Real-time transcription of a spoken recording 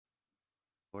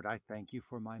Lord, I thank you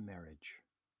for my marriage.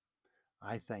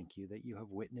 I thank you that you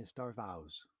have witnessed our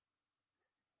vows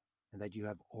and that you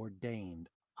have ordained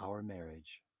our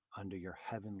marriage under your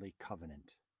heavenly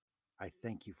covenant. I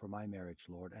thank you for my marriage,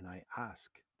 Lord, and I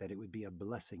ask that it would be a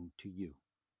blessing to you.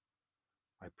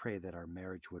 I pray that our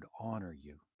marriage would honor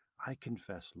you. I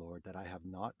confess, Lord, that I have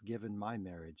not given my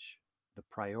marriage the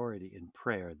priority in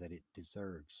prayer that it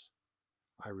deserves.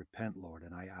 I repent, Lord,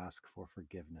 and I ask for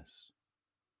forgiveness.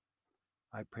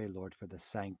 I pray, Lord, for the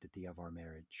sanctity of our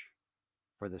marriage,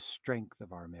 for the strength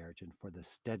of our marriage, and for the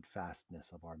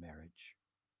steadfastness of our marriage.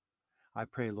 I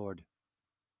pray, Lord,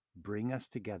 bring us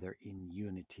together in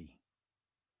unity.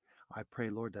 I pray,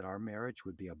 Lord, that our marriage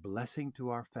would be a blessing to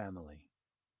our family.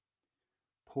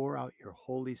 Pour out your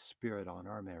Holy Spirit on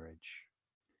our marriage.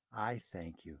 I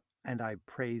thank you and I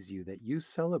praise you that you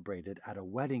celebrated at a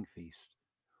wedding feast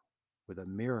with a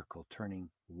miracle turning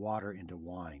water into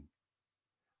wine.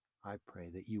 I pray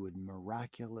that you would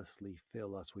miraculously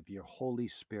fill us with your Holy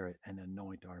Spirit and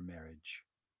anoint our marriage.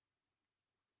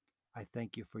 I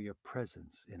thank you for your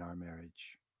presence in our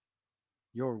marriage.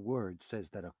 Your word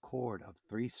says that a cord of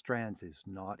 3 strands is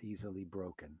not easily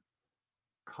broken.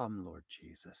 Come, Lord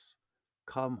Jesus.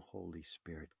 Come, Holy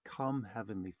Spirit. Come,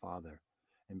 Heavenly Father,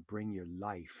 and bring your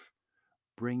life,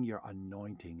 bring your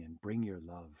anointing, and bring your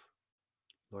love.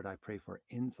 Lord, I pray for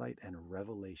insight and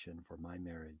revelation for my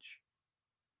marriage.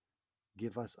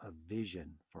 Give us a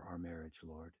vision for our marriage,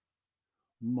 Lord.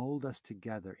 Mold us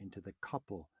together into the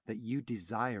couple that you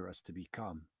desire us to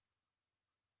become.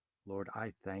 Lord,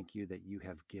 I thank you that you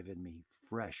have given me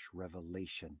fresh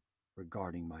revelation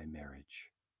regarding my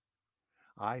marriage.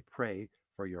 I pray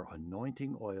for your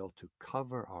anointing oil to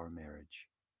cover our marriage.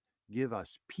 Give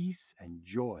us peace and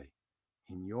joy.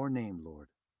 In your name, Lord,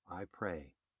 I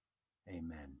pray.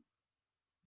 Amen.